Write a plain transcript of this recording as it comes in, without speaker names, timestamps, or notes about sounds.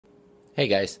Hey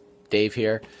guys, Dave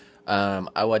here.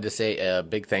 I wanted to say a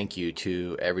big thank you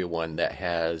to everyone that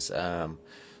has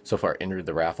so far entered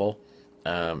the raffle.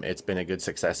 It's been a good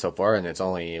success so far, and it's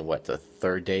only what the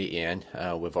third day in.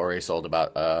 We've already sold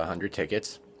about 100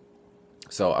 tickets,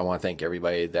 so I want to thank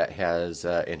everybody that has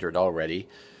entered already.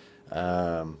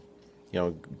 Doing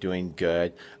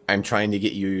good. I'm trying to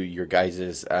get you your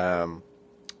guys's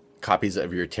copies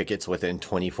of your tickets within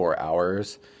 24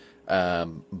 hours.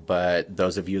 But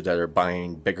those of you that are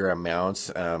buying bigger amounts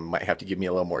might have to give me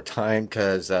a little more time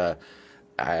because I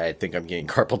think I'm getting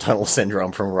carpal tunnel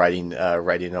syndrome from writing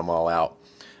them all out.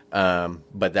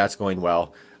 But that's going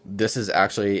well. This is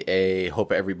actually a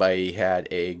hope everybody had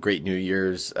a great New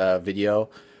Year's video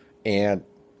and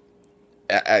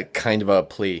a kind of a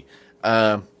plea.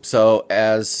 So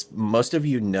as most of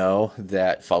you know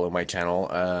that follow my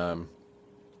channel,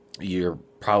 you're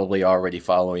probably already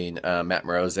following Matt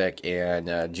Morozek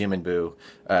and Jim and Boo,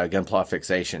 Gunpla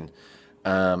Fixation.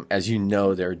 As you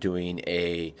know, they're doing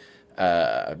a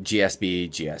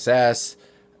GSB, GSS,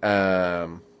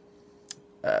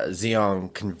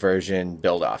 zeong conversion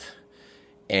build off.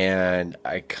 And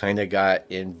I kind of got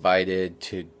invited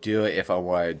to do it if I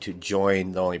wanted to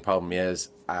join. The only problem is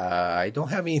I don't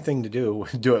have anything to do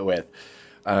it with.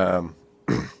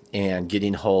 And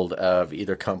getting hold of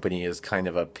either company is kind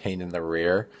of a pain in the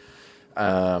rear.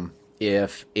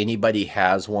 If anybody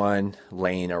has one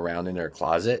laying around in their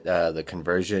closet, the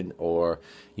conversion or,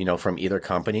 from either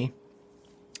company,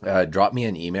 drop me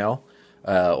an email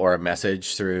or a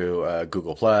message through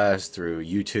Google Plus, through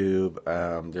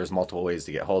YouTube. There's multiple ways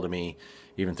to get hold of me,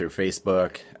 even through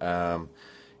Facebook.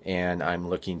 And I'm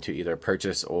looking to either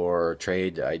purchase or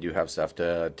trade. I do have stuff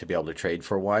to be able to trade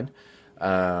for one.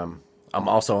 I'm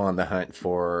also on the hunt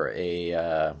for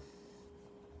a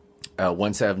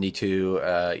 172,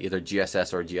 either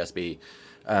GSS or GSB,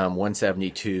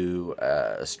 172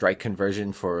 strike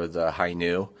conversion for the high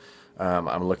new.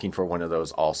 I'm looking for one of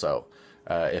those also.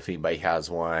 If anybody has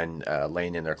one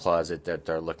laying in their closet that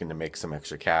they're looking to make some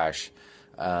extra cash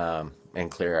and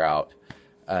clear out,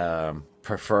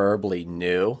 preferably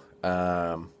new.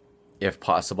 If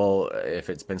possible, if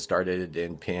it's been started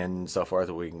in pin and so forth,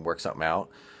 we can work something out.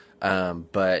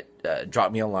 But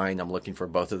drop me a line. I'm looking for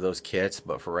both of those kits,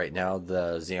 but for right now,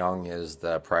 the zeong is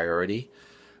the priority.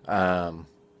 Like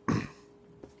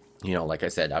I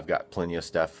said, I've got plenty of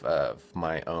stuff of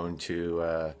my own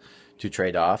to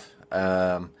trade off.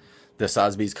 The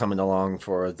Sosby's coming along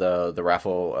for the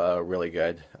raffle really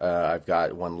good. I've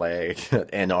got one leg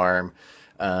and arm.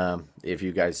 If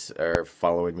you guys are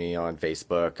following me on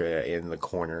Facebook in the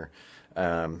corner,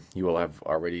 you will have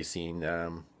already seen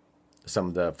some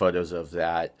of the photos of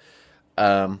that.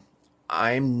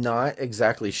 I'm not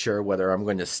exactly sure whether I'm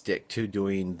going to stick to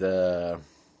doing the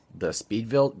speed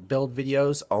build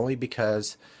videos, only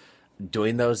because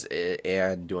doing those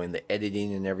and doing the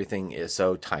editing and everything is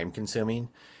so time consuming.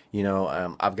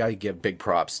 I've got to give big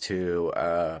props to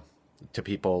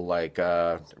people like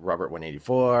Robert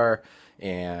 184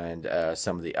 and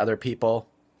some of the other people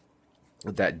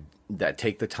that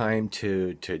take the time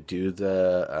to do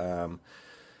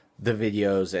the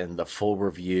videos and the full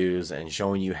reviews and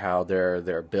showing you how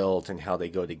they're built and how they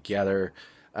go together,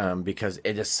 because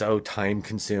it is so time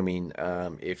consuming.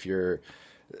 If you're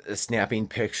snapping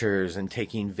pictures and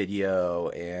taking video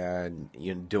and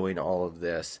doing all of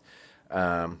this,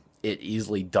 it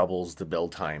easily doubles the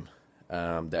build time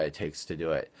that it takes to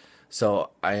do it. So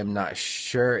I am not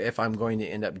sure if I'm going to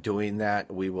end up doing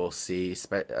that. We will see.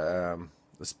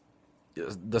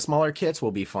 The smaller kits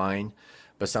will be fine,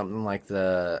 but something like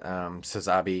the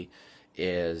Sazabi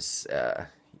is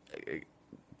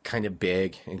kind of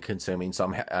big and consuming.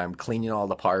 So I'm cleaning all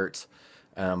the parts,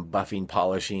 buffing,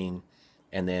 polishing,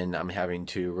 and then I'm having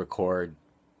to record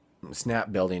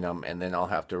snap building them, and then I'll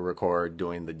have to record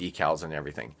doing the decals and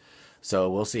everything.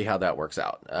 So we'll see how that works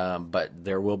out. But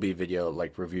there will be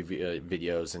review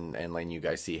videos and letting you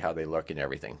guys see how they look and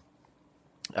everything.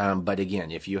 But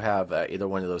again, if you have either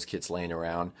one of those kits laying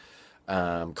around,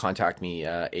 contact me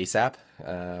ASAP,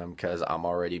 because I'm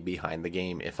already behind the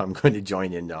game if I'm going to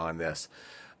join in on this.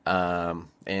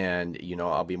 And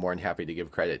I'll be more than happy to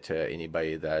give credit to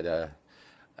anybody that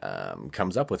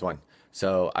comes up with one.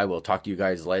 So I will talk to you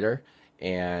guys later,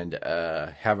 and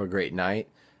have a great night.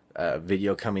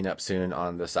 Video coming up soon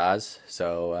on the Saz.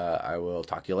 So I will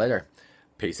talk to you later.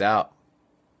 Peace out.